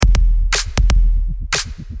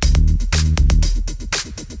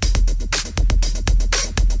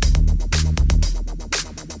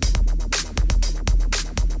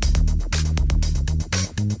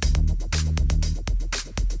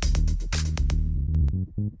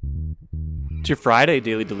It's your Friday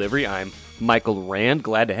Daily Delivery. I'm Michael Rand.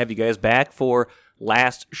 Glad to have you guys back for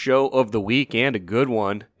last show of the week, and a good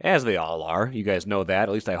one, as they all are. You guys know that.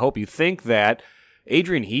 At least I hope you think that.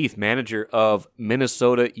 Adrian Heath, manager of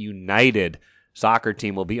Minnesota United soccer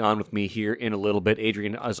team, will be on with me here in a little bit.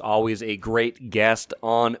 Adrian, as always, a great guest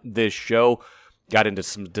on this show. Got into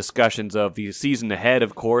some discussions of the season ahead,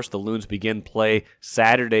 of course. The Loons begin play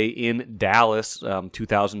Saturday in Dallas,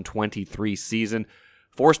 2023 season.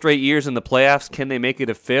 4 straight years in the playoffs. Can they make it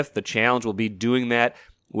a fifth? The challenge will be doing that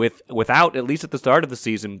without, at least at the start of the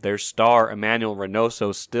season, their star, Emmanuel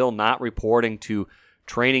Reynoso, still not reporting to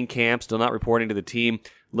training camp, still not reporting to the team.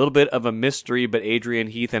 A little bit of a mystery, but Adrian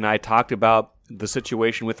Heath and I talked about the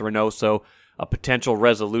situation with Reynoso, a potential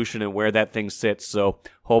resolution and where that thing sits. So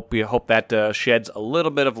hope that sheds a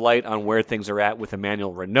little bit of light on where things are at with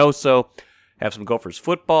Emmanuel Reynoso. Have some Gophers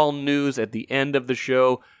football news at the end of the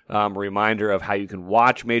show. A reminder of how you can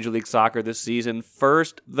watch Major League Soccer this season.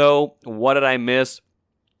 First, though, what did I miss?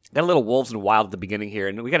 Got a little Wolves and Wild at the beginning here,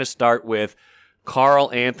 and we got to start with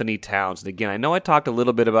Karl Anthony Towns. And again, I know I talked a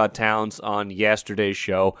little bit about Towns on yesterday's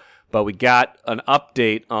show, but we got an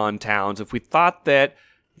update on Towns. If we thought that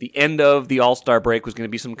the end of the All-Star break was going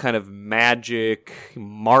to be some kind of magic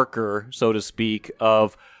marker, so to speak,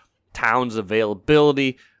 of Towns'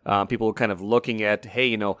 availability, people were kind of looking at,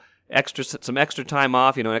 hey, some extra time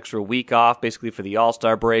off, an extra week off basically for the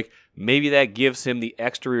All-Star break. Maybe that gives him the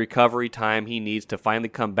extra recovery time he needs to finally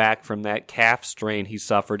come back from that calf strain he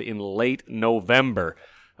suffered in late November.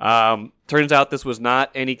 Turns out this was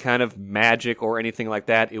not any kind of magic or anything like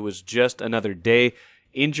that. It was just another day.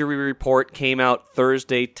 Injury report came out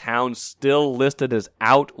Thursday. Towns still listed as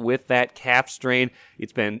out with that calf strain.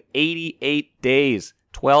 It's been 88 days.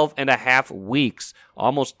 12 and a half weeks,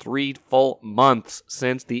 almost 3 full months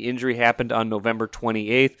since the injury happened on November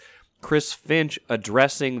 28th. Chris Finch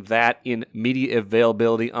addressing that in media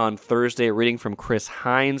availability on Thursday, reading from Chris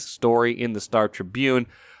Hines' story in the Star Tribune.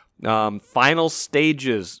 Final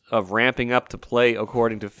stages of ramping up to play,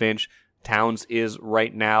 according to Finch. Towns is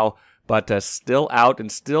right now, but still out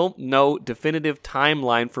and still no definitive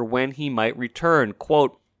timeline for when he might return.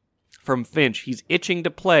 Quote from Finch, he's itching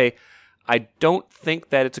to play. I don't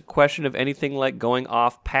think that it's a question of anything like going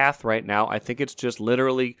off path right now. I think it's just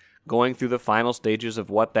literally going through the final stages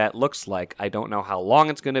of what that looks like. I don't know how long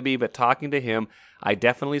it's going to be, but talking to him, I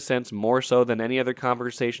definitely sense more so than any other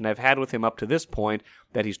conversation I've had with him up to this point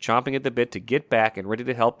that he's chomping at the bit to get back and ready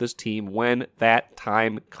to help this team when that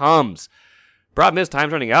time comes. Problem is,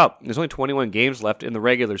 time's running out. There's only 21 games left in the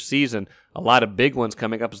regular season. A lot of big ones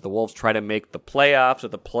coming up as the Wolves try to make the playoffs or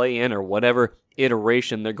the play-in or whatever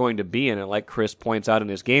iteration they're going to be in. And like Chris points out in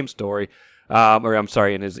his game story,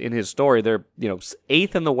 in his story, they're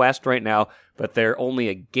 8th in the West right now, but they're only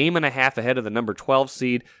a game and a half ahead of the number 12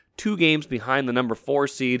 seed, 2 games behind the number 4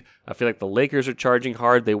 seed. I feel like the Lakers are charging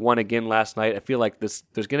hard. They won again last night. I feel like there's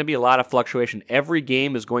going to be a lot of fluctuation. Every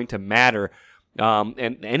game is going to matter.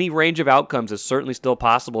 And any range of outcomes is certainly still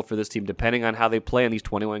possible for this team, depending on how they play in these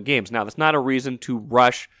 21 games. Now, that's not a reason to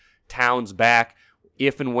rush Towns back.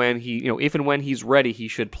 If and when he's ready, he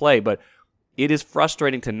should play. But it is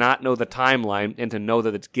frustrating to not know the timeline and to know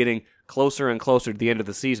that it's getting closer and closer to the end of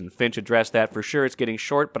the season. Finch addressed that for sure. It's getting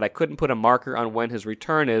short, but I couldn't put a marker on when his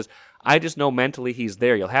return is. I just know mentally he's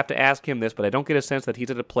there. You'll have to ask him this, but I don't get a sense that he's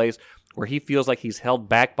at a place where he feels like he's held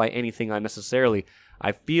back by anything unnecessarily.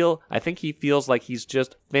 I think he feels like he's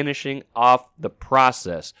just finishing off the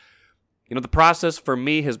process. The process for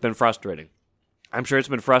me has been frustrating. I'm sure it's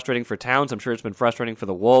been frustrating for Towns. I'm sure it's been frustrating for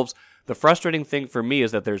the Wolves. The frustrating thing for me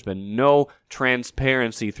is that there's been no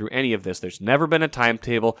transparency through any of this. There's never been a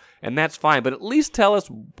timetable, and that's fine. But at least tell us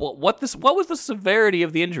what was the severity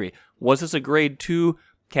of the injury. Was this a grade 2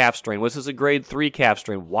 calf strain? Was this a grade 3 calf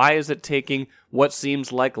strain? Why is it taking what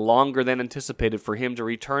seems like longer than anticipated for him to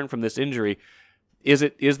return from this injury? Is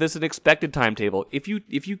this an expected timetable? If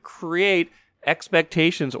you create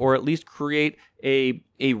expectations, or at least create a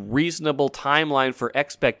reasonable timeline for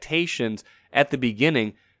expectations at the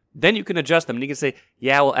beginning, then you can adjust them. And you can say,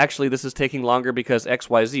 yeah, well, actually, this is taking longer because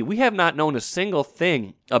XYZ. We have not known a single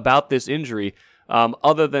thing about this injury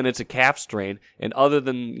other than it's a calf strain, and other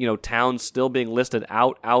than, Towns still being listed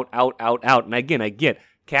out. And again, I get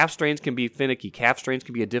calf strains can be finicky. Calf strains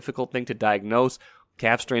can be a difficult thing to diagnose.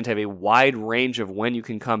 Calf strains have a wide range of when you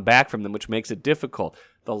can come back from them, which makes it difficult.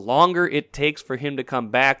 The longer it takes for him to come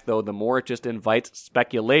back, though, the more it just invites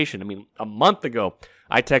speculation. I mean, a month ago,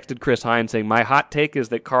 I texted Chris Hines saying, my hot take is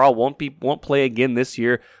that Karl won't play again this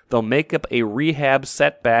year. They'll make up a rehab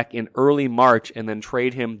setback in early March and then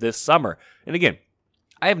trade him this summer. And again,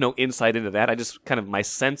 I have no insight into that. I just my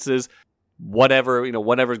senses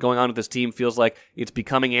whatever's going on with this team feels like it's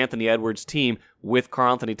becoming Anthony Edwards' team with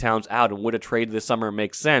Karl-Anthony Towns out, and would a trade this summer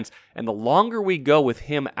make sense? And the longer we go with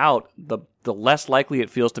him out, the less likely it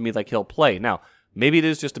feels to me like he'll play. Now, maybe it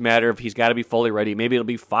is just a matter of he's got to be fully ready. Maybe it'll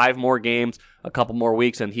be 5 more games, a couple more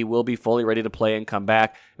weeks, and he will be fully ready to play and come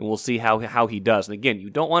back, and we'll see how he does. And again, you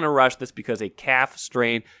don't want to rush this because a calf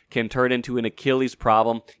strain can turn into an Achilles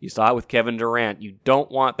problem. You saw it with Kevin Durant. You don't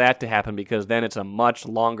want that to happen because then it's a much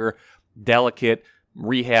longer, delicate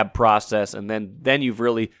rehab process, and then you've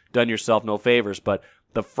really done yourself no favors. But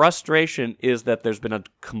the frustration is that there's been a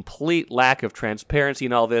complete lack of transparency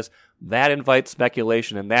in all this. That invites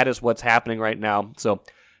speculation, and that is what's happening right now. So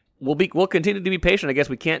we'll continue to be patient. I guess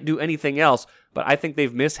we can't do anything else, but I think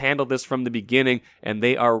they've mishandled this from the beginning, and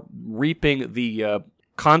they are reaping the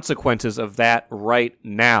consequences of that right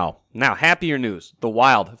now. Now, happier news. The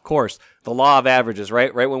Wild, of course. The law of averages,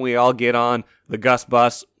 right? Right when we all get on the Gus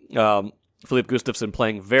bus, Filip Gustavsson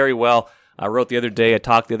playing very well. I talked the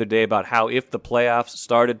other day about how if the playoffs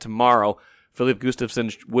started tomorrow, Filip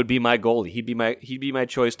Gustavsson would be my goalie. He'd be my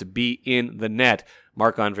choice to be in the net.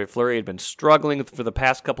 Marc-Andre Fleury had been struggling for the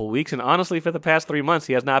past couple of weeks, and honestly, for the past 3 months,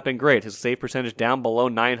 he has not been great. His save percentage down below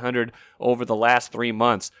 900 over the last 3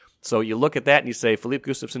 months. So you look at that and you say, Filip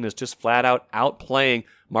Gustavsson is just flat out outplaying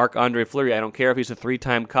Marc-Andre Fleury. I don't care if he's a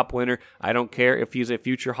 3-time Cup winner. I don't care if he's a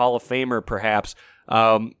future Hall of Famer, perhaps.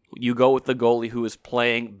 You go with the goalie who is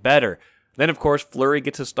playing better. Then, of course, Fleury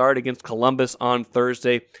gets a start against Columbus on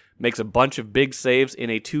Thursday, makes a bunch of big saves in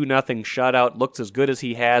a 2-0 shutout, looks as good as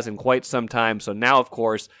he has in quite some time. So now, of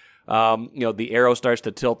course, the arrow starts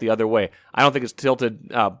to tilt the other way. I don't think it's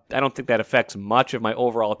tilted. I don't think that affects much of my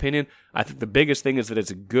overall opinion. I think the biggest thing is that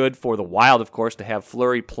it's good for the Wild, of course, to have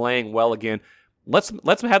Fleury playing well again. Let's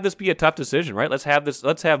have this be a tough decision, right? Let's have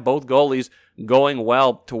both goalies going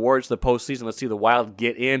well towards the postseason. Let's see the Wild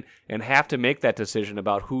get in and have to make that decision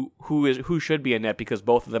about who should be in net because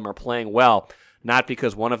both of them are playing well, not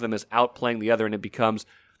because one of them is outplaying the other and it becomes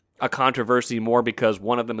a controversy more because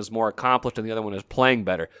one of them is more accomplished and the other one is playing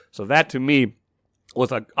better. So that to me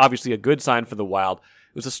was obviously a good sign for the Wild.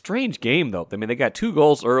 It was a strange game though. I mean, they got 2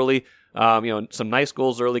 goals early. Some nice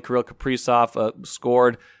goals early. Kirill Kaprizov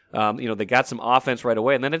scored. They got some offense right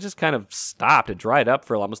away, and then it just kind of stopped. It dried up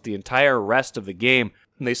for almost the entire rest of the game.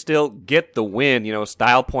 And they still get the win.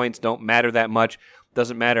 Style points don't matter that much.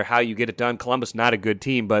 Doesn't matter how you get it done. Columbus, not a good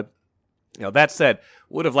team, but that said,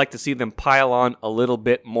 would have liked to see them pile on a little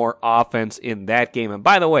bit more offense in that game. And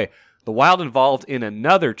by the way, the Wild involved in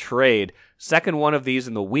another trade, second one of these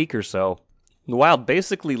in the week or so. The Wild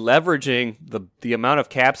basically leveraging the amount of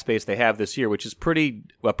cap space they have this year, which is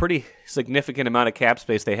a pretty significant amount of cap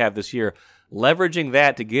space they have this year, leveraging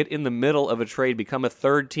that to get in the middle of a trade, become a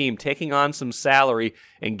third team, taking on some salary,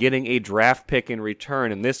 and getting a draft pick in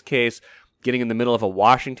return. In this case, getting in the middle of a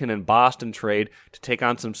Washington and Boston trade to take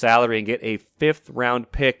on some salary and get a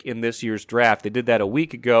 5th-round pick in this year's draft. They did that a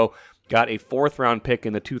week ago, got a 4th-round pick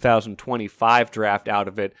in the 2025 draft out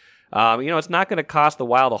of it. It's not going to cost the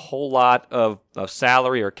Wild a whole lot of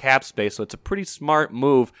salary or cap space, so it's a pretty smart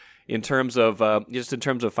move in terms of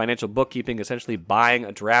financial bookkeeping, essentially buying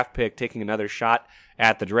a draft pick, taking another shot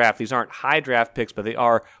at the draft. These aren't high draft picks, but they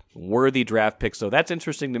are worthy draft picks. So that's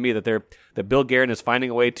interesting to me that Bill Guerin is finding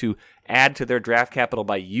a way to add to their draft capital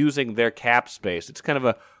by using their cap space. It's kind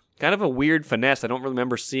of a weird finesse. I don't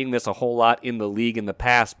remember seeing this a whole lot in the league in the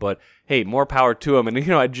past, but hey, more power to him.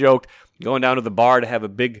 And I joked going down to the bar to have a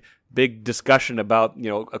big discussion about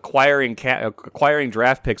acquiring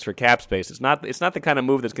draft picks for cap space. It's not the kind of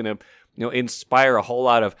move that's going to inspire a whole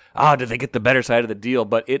lot of did they get the better side of the deal?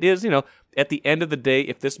 But it is at the end of the day,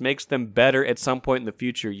 if this makes them better at some point in the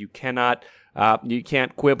future, you can't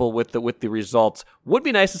quibble with the results. Would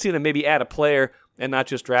be nice to see them maybe add a player and not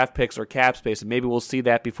just draft picks or cap space, and maybe we'll see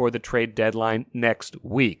that before the trade deadline next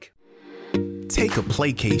week. Take a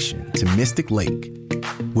playcation to Mystic Lake.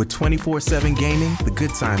 With 24/7 gaming, the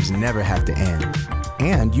good times never have to end.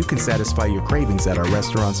 And you can satisfy your cravings at our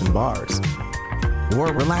restaurants and bars.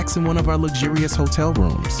 Or relax in one of our luxurious hotel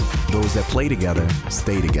rooms. Those that play together,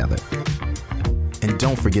 stay together. And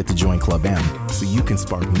don't forget to join Club M so you can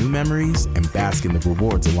spark new memories and bask in the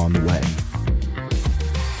rewards along the way.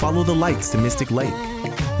 Follow the lights to Mystic Lake,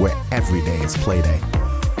 where every day is play day.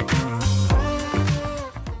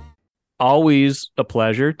 Always a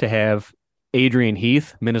pleasure to have Adrian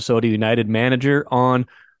Heath, Minnesota United manager, on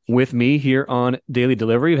with me here on Daily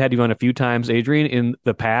Delivery. I've had you on a few times, Adrian, in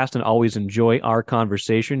the past, and always enjoy our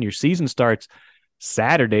conversation. Your season starts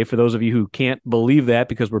Saturday, for those of you who can't believe that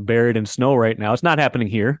because we're buried in snow right now. It's not happening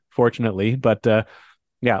here, fortunately, but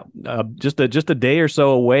just a day or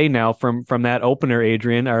so away now from that opener,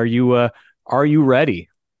 Adrian. Are you Are you ready?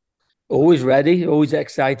 Always ready, always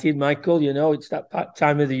excited, Michael. It's that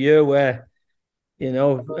time of the year where,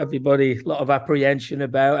 everybody, a lot of apprehension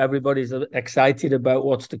about, everybody's excited about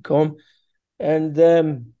what's to come. And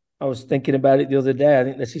I was thinking about it the other day. I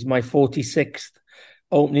think this is my 46th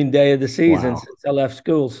opening day of the season Wow. since I left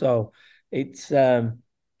school. So it's, I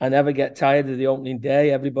never get tired of the opening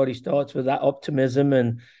day. Everybody starts with that optimism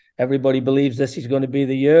and everybody believes this is going to be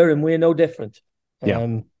the year, and we're no different.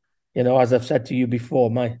 Yeah. As I've said to you before,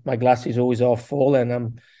 my glass is always half full,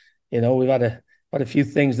 and we've had a few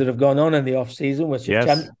things that have gone on in the off season, which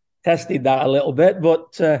have tested that a little bit.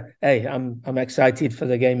 But hey, I'm excited for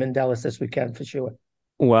the game in Dallas this weekend for sure.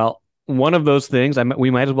 Well, one of those things,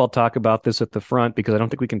 we might as well talk about this at the front, because I don't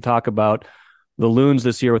think we can talk about the Loons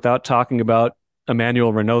this year without talking about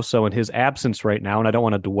Emmanuel Reynoso and his absence right now. And I don't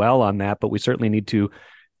want to dwell on that, but we certainly need to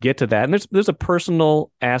get to that. And there's a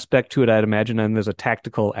personal aspect to it, I'd imagine, and there's a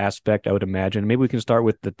tactical aspect, I would imagine. Maybe we can start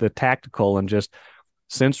with the tactical, and just,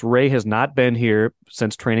 since Ray has not been here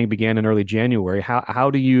since training began in early January, how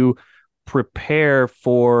do you prepare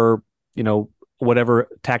for, whatever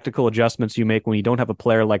tactical adjustments you make when you don't have a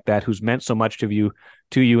player like that who's meant so much to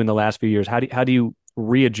you in the last few years? How do you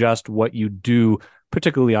readjust what you do,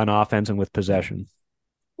 particularly on offense and with possession?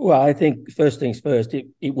 Well, I think first things first,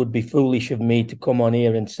 it would be foolish of me to come on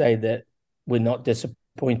here and say that we're not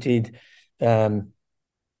disappointed. I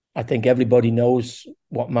think everybody knows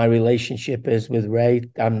what my relationship is with Ray.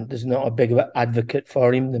 There's not a bigger advocate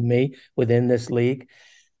for him than me within this league.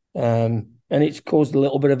 And it's caused a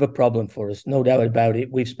little bit of a problem for us, no doubt about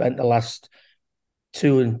it. We've spent the last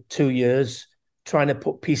 2 years trying to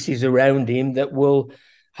put pieces around him that will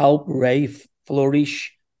help Ray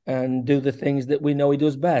flourish and do the things that we know he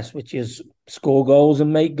does best, which is score goals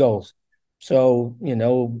and make goals. So,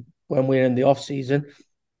 when we're in the off season,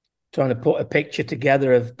 trying to put a picture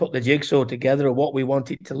together put the jigsaw together of what we want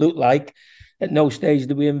it to look like, at no stage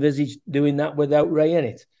do we envisage doing that without Ray in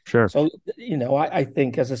it. Sure. So, I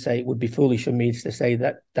think, as I say, it would be foolish of me to say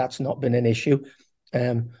that that's not been an issue.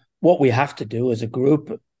 What we have to do as a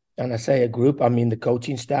group, and I say a group, I mean the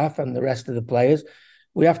coaching staff and the rest of the players,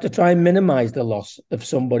 we have to try and minimize the loss of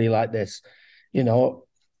somebody like this.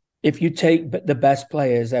 If you take the best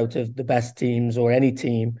players out of the best teams or any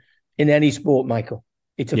team in any sport, Michael,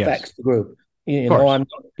 it affects the group. You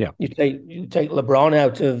take LeBron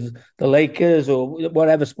out of the Lakers or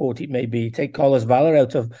whatever sport it may be, take Carlos Vela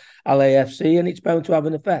out of LAFC, and it's bound to have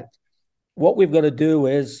an effect. What we've got to do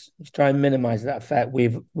is try and minimize that effect.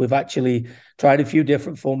 We've actually tried a few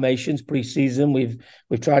different formations pre-season. We've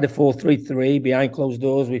tried a 4-3-3 behind closed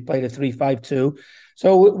doors. We've played a 3-5-2.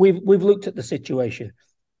 So we've looked at the situation.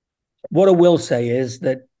 What I will say is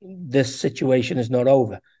that this situation is not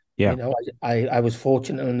over. Yeah. I was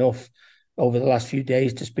fortunate enough over the last few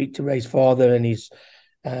days to speak to Ray's father and his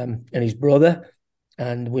brother,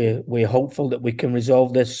 and we're hopeful that we can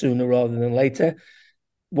resolve this sooner rather than later.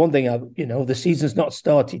 One thing, the season's not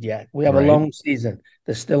started yet. We have a long season.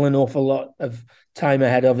 There's still an awful lot of time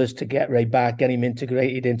ahead of us to get Ray back, get him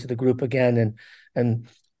integrated into the group again, and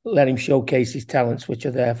let him showcase his talents, which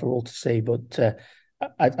are there for all to see. But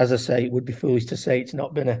as I say, it would be foolish to say it's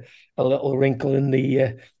not been a little wrinkle in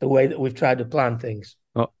the way that we've tried to plan things.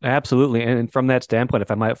 Well, absolutely. And from that standpoint,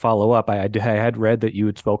 if I might follow up, I had read that you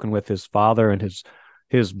had spoken with his father and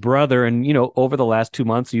his brother. And, over the last 2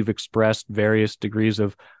 months, you've expressed various degrees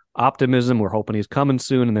of optimism. We're hoping he's coming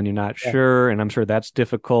soon, and then you're not sure. And I'm sure that's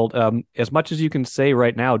difficult. As much as you can say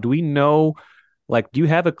right now, do we know, do you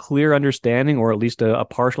have a clear understanding, or at least a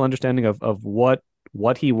partial understanding of what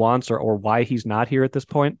he wants or why he's not here at this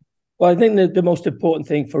point? Well, I think that the most important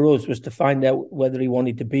thing for us was to find out whether he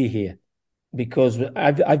wanted to be here, because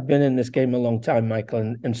I've been in this game a long time,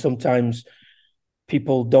 Michael, and sometimes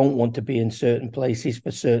people don't want to be in certain places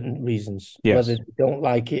for certain reasons, whether they don't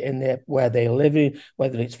like it where they're living,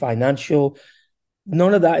 whether it's financial.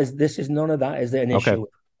 None of that is an issue.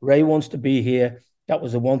 Ray wants to be here. That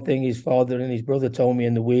was the one thing his father and his brother told me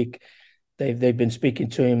in the week. They've been speaking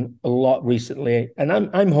to him a lot recently, and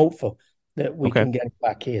I'm hopeful that we can get him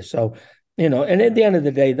back here. So, and at the end of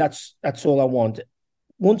the day, that's all I want.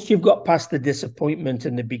 Once you've got past the disappointment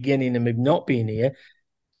in the beginning and him not being here,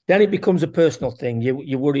 then it becomes a personal thing.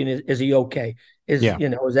 You're worrying, is he okay? Is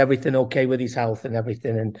everything okay with his health and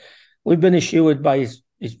everything? And we've been assured by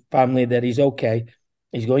his family that he's okay.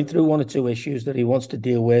 He's going through 1 or 2 issues that he wants to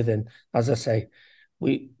deal with. And as I say,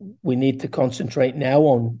 we need to concentrate now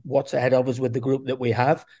on what's ahead of us with the group that we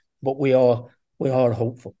have, but we are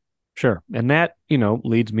hopeful. Sure. And that,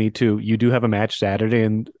 leads me to, you do have a match Saturday,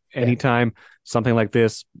 and anytime something like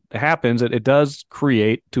this happens, it does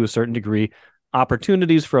create, to a certain degree,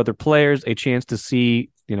 opportunities for other players, a chance to see,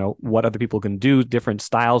 what other people can do, different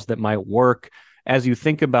styles that might work. As you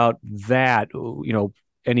think about that,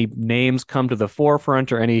 any names come to the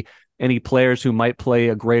forefront, or any players who might play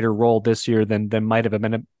a greater role this year than might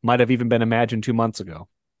have even been imagined 2 months ago?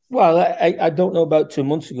 Well, I don't know about 2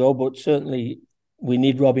 months ago, but certainly we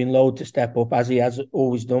need Robin Lode to step up, as he has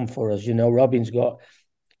always done for us. Robin's got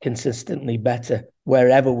consistently better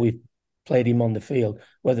wherever we've played him on the field,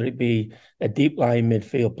 whether it be a deep line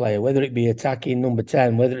midfield player, whether it be attacking number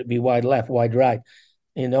 10, whether it be wide left, wide right.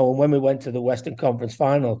 And when we went to the Western Conference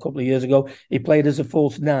final a couple of years ago, he played as a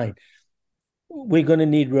false 9. We're going to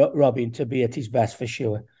need Robin to be at his best for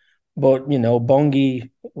sure. But,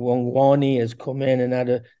 Bongi Wongwani has come in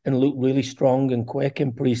and looked really strong and quick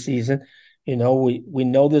in pre-season. We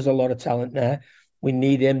know there's a lot of talent there. We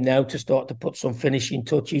need him now to start to put some finishing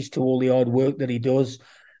touches to all the hard work that he does,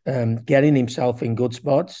 getting himself in good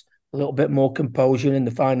spots, a little bit more composure in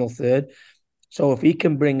the final third. So if he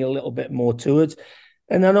can bring a little bit more to it.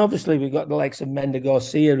 And then obviously we've got the likes of Mender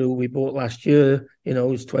Garcia, who we bought last year.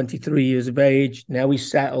 He's 23 years of age. Now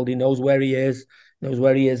he's settled. He knows where he is. Knows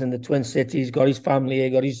where he is in the Twin Cities. Got his family here.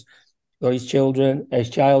 Got his children. His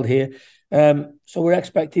child here. So we're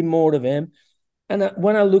expecting more of him. And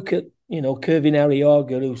when I look at Kervin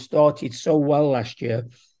Arriaga, who started so well last year,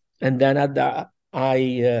 and then had that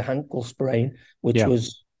ankle sprain, which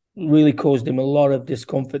was really caused him a lot of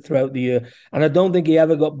discomfort throughout the year. And I don't think he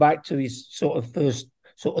ever got back to his first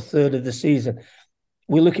third of the season.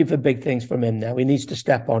 We're looking for big things from him now. He needs to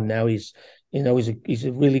step on now. He's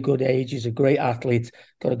a really good age. He's a great athlete,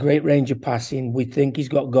 got a great range of passing. We think he's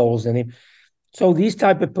got goals in him. So these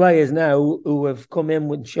type of players now who have come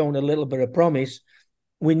in and shown a little bit of promise,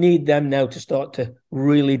 we need them now to start to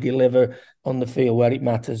really deliver on the field where it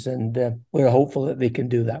matters. And we're hopeful that they can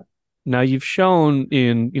do that. Now, you've shown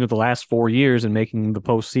in the last 4 years and making the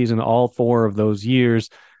postseason, all 4 of those years,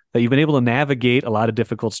 that you've been able to navigate a lot of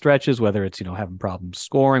difficult stretches, whether it's, having problems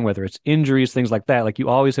scoring, whether it's injuries, things like that. Like, you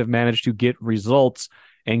always have managed to get results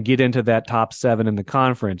and get into that top 7 in the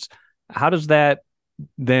conference. How does that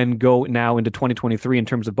then go now into 2023 in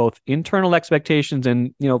terms of both internal expectations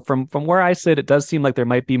and, from where I sit, it does seem like there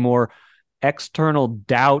might be more external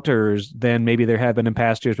doubters than maybe there have been in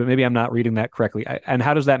past years, but maybe I'm not reading that correctly. And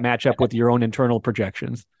how does that match up with your own internal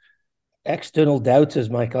projections? External doubters,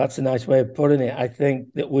 Michael, that's a nice way of putting it. I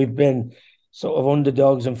think that we've been sort of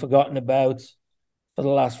underdogs and forgotten about for the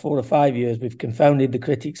last 4 or 5 years. We've confounded the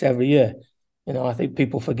critics every year. I think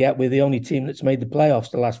people forget we're the only team that's made the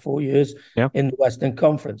playoffs the last 4 years in the Western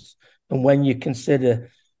Conference. And when you consider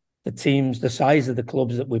the teams, the size of the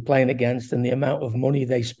clubs that we're playing against and the amount of money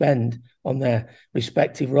they spend on their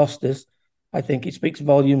respective rosters, I think it speaks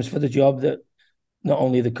volumes for the job that not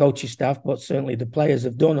only the coaching staff, but certainly the players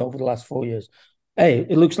have done over the last 4 years. Hey,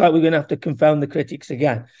 it looks like we're going to have to confound the critics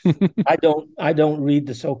again. I don't read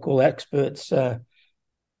the so-called experts'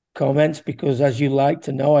 comments because, as you like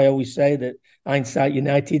to know, I always say that Hindsight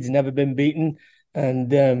United's never been beaten,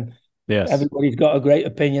 and everybody's got a great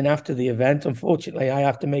opinion after the event. Unfortunately, I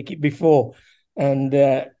have to make it before, and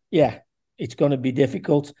it's going to be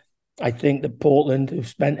difficult. I think that Portland, who've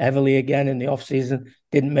spent heavily again in the off-season,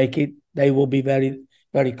 didn't make it. They will be very,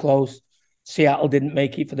 very close. Seattle didn't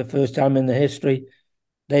make it for the first time in the history.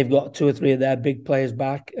 They've got 2 or 3 of their big players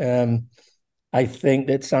back. I think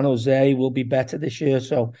that San Jose will be better this year.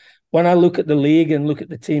 So when I look at the league and look at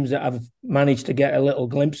the teams that I've managed to get a little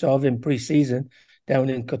glimpse of in pre-season down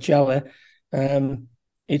in Coachella,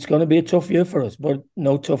 it's going to be a tough year for us, but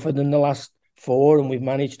no tougher than the last 4, and we've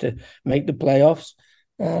managed to make the playoffs.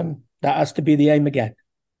 That has to be the aim again.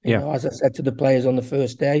 You know, as I said to the players on the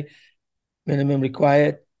first day, minimum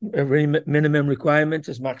requirement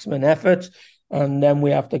is maximum effort, and then we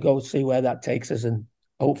have to go see where that takes us, and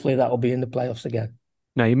hopefully that will be in the playoffs again.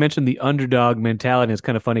 Now, you mentioned the underdog mentality. It's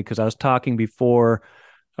kind of funny because I was talking before,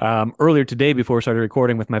 earlier today, before we started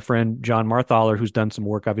recording, with my friend John Marthaler, who's done some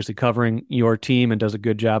work, obviously covering your team and does a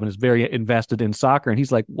good job and is very invested in soccer. And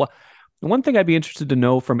he's like, "What? One thing I'd be interested to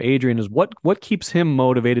know from Adrian is what keeps him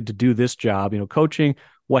motivated to do this job? Coaching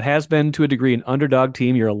what has been to a degree an underdog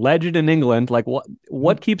team. You're a legend in England. Like,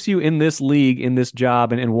 what keeps you in this league, in this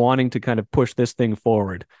job, and wanting to kind of push this thing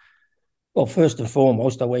forward?" Well, first and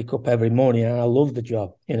foremost, I wake up every morning and I love the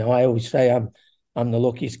job. I always say I'm the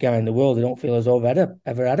luckiest guy in the world. I don't feel as though I've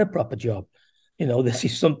ever had a proper job. This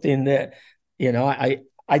is something that,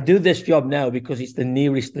 I do this job now because it's the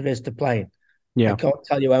nearest there is to playing. Yeah. I can't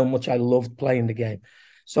tell you how much I loved playing the game.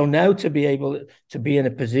 So now to be able to be in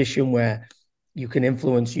a position where you can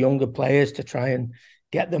influence younger players to try and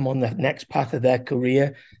get them on the next path of their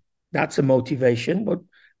career, that's a motivation. But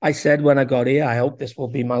I said when I got here, I hope this will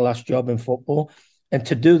be my last job in football. And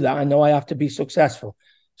to do that, I know I have to be successful.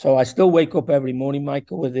 So I still wake up every morning,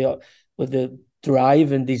 Michael, with the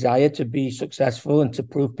drive and desire to be successful and to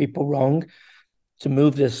prove people wrong, to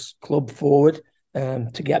move this club forward,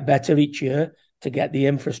 to get better each year, to get the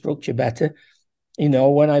infrastructure better. You know,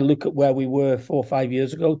 when I look at where we were 4 or 5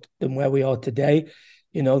 years ago than where we are today,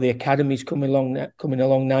 you know, the academy's coming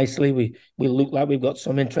along nicely. We look like we've got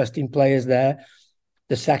some interesting players there.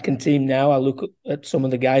 The second team now, I look at some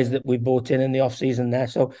of the guys that we brought in the offseason there.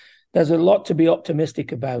 So there's a lot to be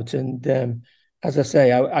optimistic about. And as I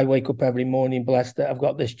say, I wake up every morning blessed that I've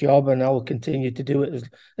got this job, and I will continue to do it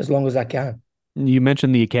as long as I can. You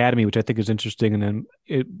mentioned the academy, which I think is interesting, and then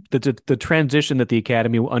the transition that the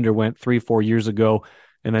academy underwent 3-4 years ago,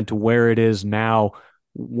 and then to where it is now.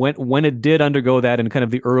 When it did undergo that in kind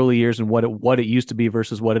of the early years and what it used to be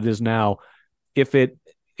versus what it is now, if it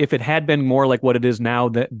had been more like what it is now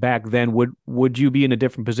that back then, would you be in a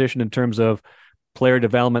different position in terms of player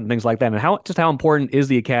development and things like that? And how important is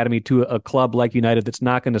the academy to a club like United that's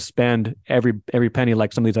not going to spend every penny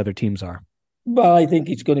like some of these other teams are? Well, I think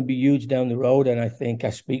it's going to be huge down the road, and I think I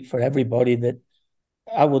speak for everybody that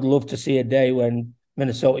I would love to see a day when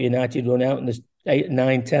Minnesota United run out and there's 8,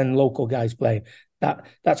 9, 10 local guys playing.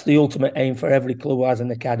 That's the ultimate aim for every club who has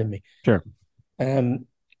an academy. Sure.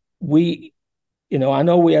 We, you know, I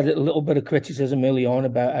know we had a little bit of criticism early on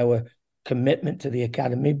about our commitment to the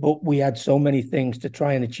academy, but we had so many things to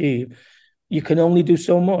try and achieve. You can only do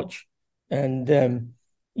so much. And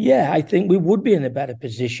I think we would be in a better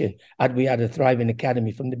position had we had a thriving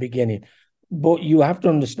academy from the beginning. But you have to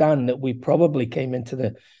understand that we probably came into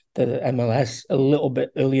the MLS a little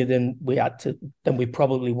bit earlier than we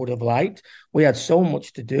probably would have liked. We had so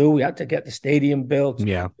much to do. We had to get the stadium built.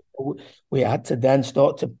 Yeah. We had to then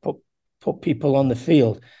start to put people on the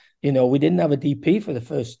field. You know, we didn't have a DP for the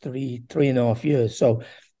first 3.5 years. So,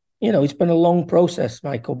 you know, it's been a long process,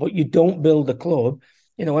 Michael, but you don't build a club.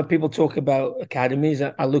 You know, when people talk about academies,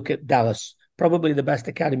 I look at Dallas, probably the best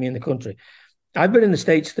academy in the country. I've been in the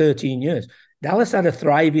States 13 years. Dallas had a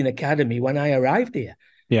thriving academy when I arrived here.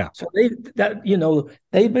 Yeah. So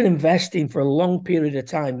they've been investing for a long period of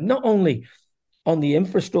time, not only on the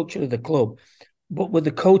infrastructure of the club, but with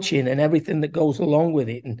the coaching and everything that goes along with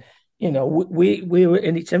it. And, you know, we were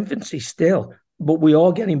in its infancy still, but we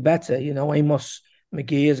are getting better. You know, Amos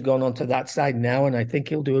McGee has gone onto that side now, and I think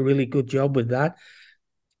he'll do a really good job with that.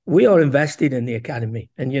 We are invested in the academy,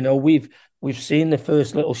 and, you know, we've seen the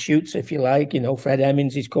first little shoots, if you like. You know, Fred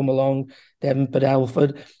Emmons, he's come along, Devin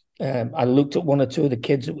Padelford. I looked at 1 or 2 of the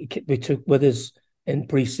kids that we took with us in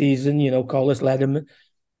pre-season. You know, Carlos Lederman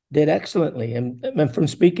did excellently. And from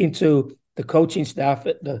speaking to the coaching staff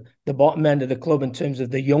at the bottom end of the club in terms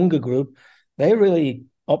of the younger group, they're really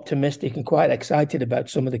optimistic and quite excited about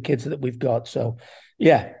some of the kids that we've got. So,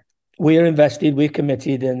 yeah, we're invested, we're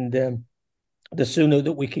committed, and the sooner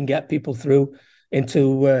that we can get people through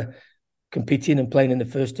into competing and playing in the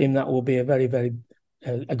first team, that will be a very, very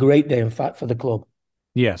a great day, in fact, for the club.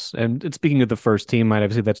 Yes, and speaking of the first team,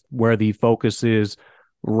 obviously that's where the focus is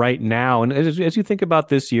right now. And as you think about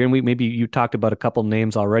this year, and maybe you talked about a couple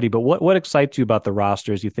names already, but what excites you about the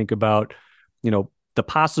roster as you think about, you know, the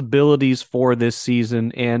possibilities for this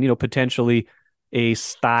season and, you know, potentially a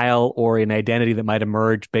style or an identity that might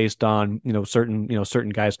emerge based on, certain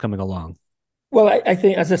guys coming along? Well, I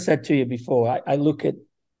think, as I said to you before, I look at,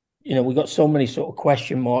 you know, we've got so many sort of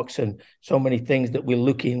question marks and so many things that we're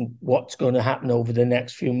looking what's going to happen over the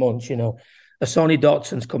next few months. You know, Sonny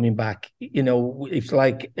Dotson's coming back. You know, it's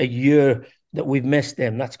like a year that we've missed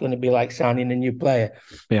him. That's going to be like signing a new player.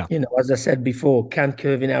 Yeah. You know, as I said before, can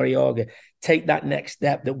Kevin Arriaga take that next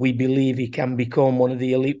step that we believe he can become one of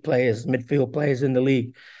the elite players, midfield players in the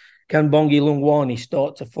league? Can Bongi Lungwani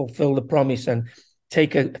start to fulfill the promise and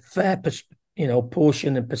take a fair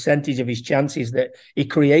portion and percentage of his chances that he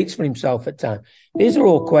creates for himself at times? These are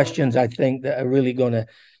all questions, I think, that are really going to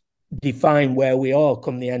define where we are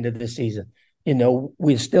come the end of the season. You know,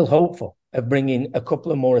 we're still hopeful of bringing a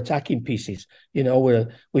couple of more attacking pieces. You know,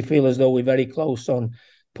 we feel as though we're very close on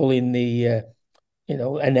pulling the,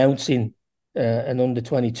 announcing an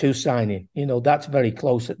under-22 signing. You know, that's very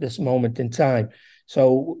close at this moment in time.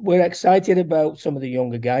 So we're excited about some of the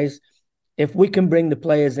younger guys. If we can bring the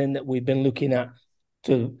players in that we've been looking at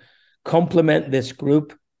to complement this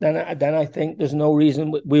group, then I think there's no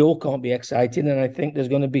reason we all can't be excited. And I think there's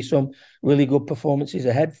going to be some really good performances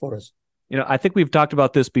ahead for us. You know, I think we've talked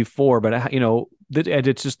about this before, but, you know,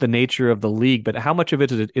 it's just the nature of the league. But how much of it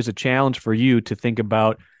is a challenge for you to think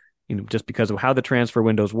about, you know, just because of how the transfer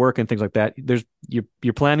windows work and things like that?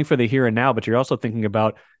 You're planning for the here and now, but you're also thinking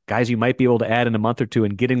about guys you might be able to add in a month or two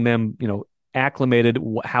and getting them, acclimated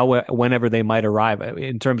whenever they might arrive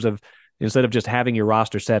in terms of instead of just having your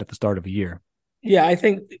roster set at the start of a year. Yeah, I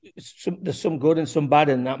think there's some good and some bad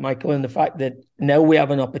in that, Michael, and the fact that now we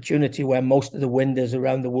have an opportunity where most of the windows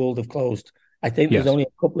around the world have closed. I think there's only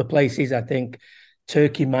a couple of places. I think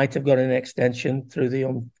Turkey might have got an extension through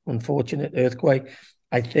the unfortunate earthquake.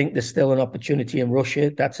 I think there's still an opportunity in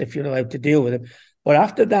Russia. That's if you're allowed to deal with it. But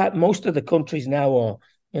after that, most of the countries now are,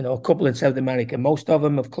 a couple in South America, most of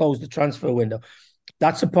them have closed the transfer window.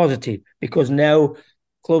 That's a positive because now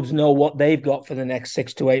clubs know what they've got for the next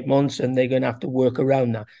 6 to 8 months, and they're going to have to work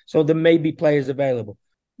around that. So there may be players available.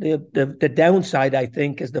 The downside, I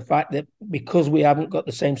think, is the fact that because we haven't got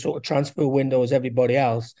the same sort of transfer window as everybody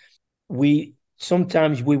else,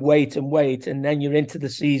 sometimes we wait, and then you're into the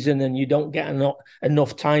season and you don't get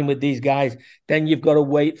enough time with these guys. Then you've got to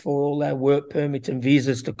wait for all their work permits and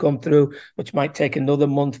visas to come through, which might take another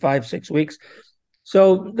month, 5-6 weeks.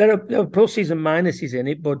 So there are pluses and minuses in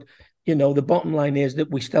it, but the bottom line is that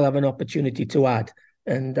we still have an opportunity to add.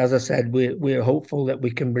 And as I said, we're hopeful that we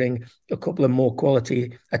can bring a couple of more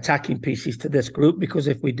quality attacking pieces to this group, because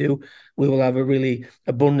if we do, we will have a really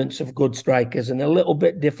abundance of good strikers and a little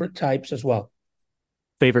bit different types as well.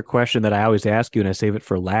 Favorite question that I always ask you, and I save it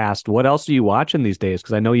for last. What else are you watching these days?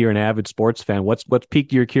 Because I know you're an avid sports fan. What's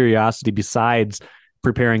piqued your curiosity besides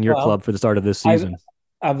preparing your club for the start of this season?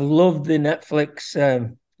 I've loved the Netflix,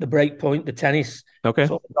 the Breakpoint, the tennis sort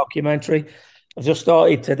of documentary. I just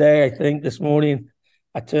started today, I think, this morning.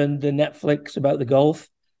 I turned the Netflix about the golf.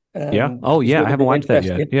 Yeah. Oh, yeah. I haven't watched that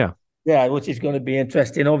yet. Yeah. Yeah, which is going to be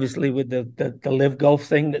interesting, obviously, with the live golf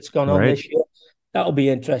thing that's gone on this year. That'll be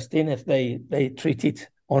interesting if they treat it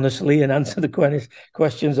honestly and answer the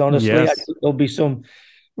questions honestly. Yes. I think there'll be some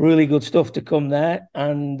really good stuff to come there.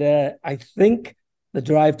 And I think the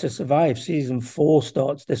Drive to Survive season 4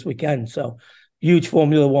 starts this weekend. So huge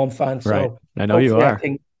Formula One fan. Right. So I know you are.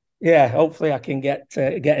 Hopefully I can get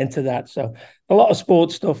into that. So a lot of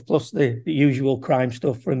sports stuff plus the usual crime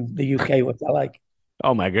stuff from the UK, which I like.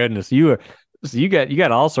 Oh my goodness, you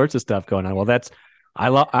got all sorts of stuff going on. Well, I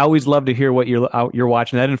always love to hear what you're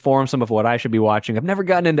watching. That informs some of what I should be watching. I've never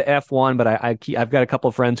gotten into F1, but I've got a couple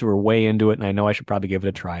of friends who are way into it, and I know I should probably give it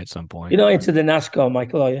a try at some point. You're not into the NASCAR,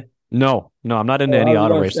 Michael, are you? No, I'm not into any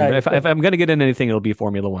auto racing. If I'm going to get into anything, it'll be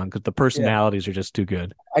Formula One because the personalities are just too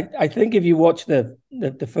good. I think if you watch the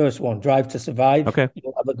first one, Drive to Survive,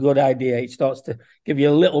 you'll have a good idea. It starts to give you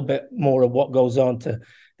a little bit more of what goes on to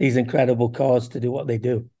these incredible cars to do what they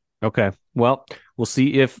do. Okay, well, we'll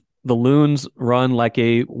see if the Loons run like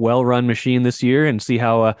a well-run machine this year, and see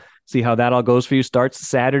how that all goes for you. Starts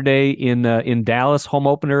Saturday in Dallas, home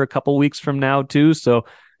opener a couple weeks from now too. So.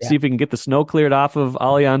 Yeah. See if we can get the snow cleared off of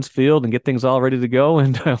Allianz Field and get things all ready to go,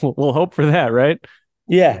 and we'll hope for that, right?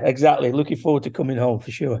 Yeah, exactly. Looking forward to coming home for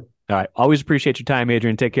sure. All right. Always appreciate your time,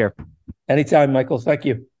 Adrian. Take care. Anytime, Michael. Thank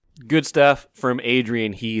you. Good stuff from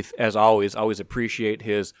Adrian Heath, as always. Always appreciate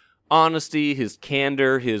his honesty, his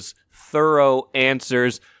candor, his thorough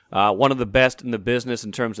answers. One of the best in the business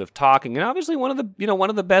in terms of talking, and obviously one of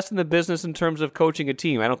the best in the business in terms of coaching a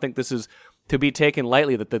team. I don't think this is to be taken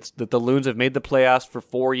lightly that the Loons have made the playoffs for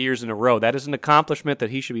 4 years in a row. That is an accomplishment that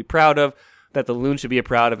he should be proud of, that the Loons should be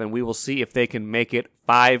proud of, and we will see if they can make it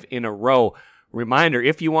 5 in a row. Reminder,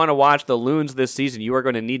 if you want to watch the Loons this season, you are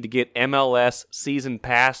going to need to get MLS Season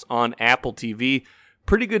Pass on Apple TV.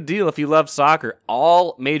 Pretty good deal if you love soccer.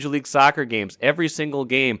 All Major League Soccer games, every single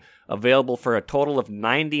game, available for a total of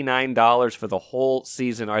 $99 for the whole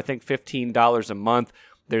season, or I think $15 a month.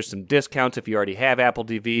 There's some discounts if you already have Apple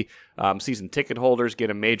TV. Season ticket holders get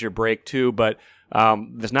a major break too, but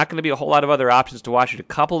there's not going to be a whole lot of other options to watch it. A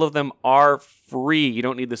couple of them are free. You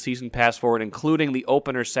don't need the season pass for it, including the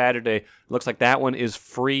opener Saturday. Looks like that one is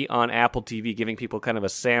free on Apple TV, giving people kind of a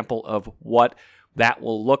sample of what that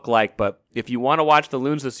will look like. But if you want to watch the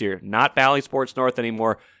Loons this year, not Bally Sports North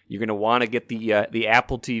anymore, you're going to want to get the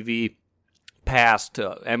Apple TV pass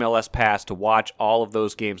to MLS pass to watch all of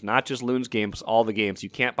those games, not just Loons games, all the games. You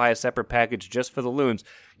can't buy a separate package just for the Loons.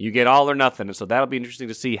 You get all or nothing. And so that'll be interesting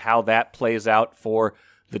to see how that plays out for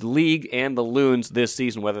the league and the Loons this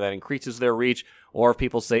season, whether that increases their reach or if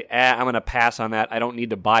people say, I'm going to pass on that. I don't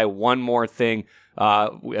need to buy one more thing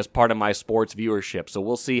as part of my sports viewership. So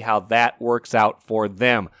we'll see how that works out for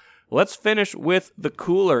them. Let's finish with the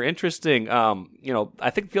cooler. Interesting.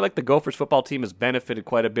 I feel like the Gophers football team has benefited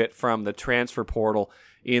quite a bit from the transfer portal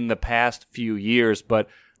in the past few years, but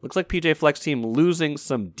looks like PJ Fleck's team losing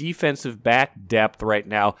some defensive back depth right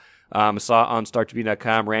now. Saw on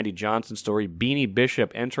StarTribune.com Randy Johnson's story, Beanie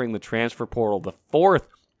Bishop entering the transfer portal, the 4th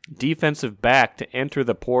defensive back to enter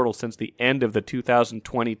the portal since the end of the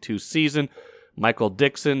 2022 season. Michael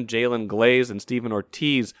Dixon, Jalen Glaze, and Steven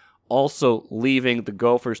Ortiz also leaving the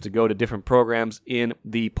Gophers to go to different programs in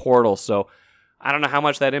the portal. So I don't know how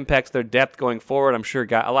much that impacts their depth going forward. I'm sure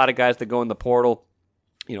a lot of guys that go in the portal,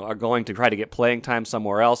 are going to try to get playing time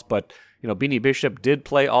somewhere else. But, Beanie Bishop did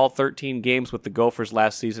play all 13 games with the Gophers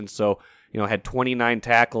last season, so, had 29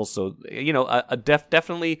 tackles. So,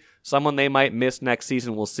 definitely someone they might miss next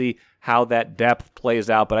season. We'll see how that depth plays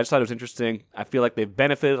out. But I just thought it was interesting. I feel like they've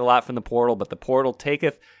benefited a lot from the portal, but the portal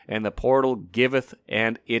taketh and the portal giveth,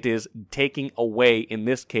 and it is taking away in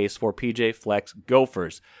this case for PJ Fleck's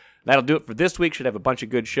Gophers. That'll do it for this week. Should have a bunch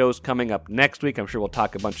of good shows coming up next week. I'm sure we'll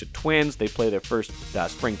talk a bunch of Twins. They play their first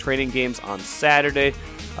spring training games on Saturday.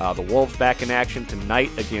 The Wolves back in action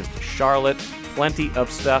tonight against Charlotte. Plenty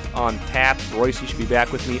of stuff on tap. Royce should be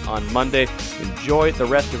back with me on Monday. Enjoy the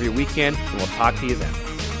rest of your weekend, and we'll talk to you then.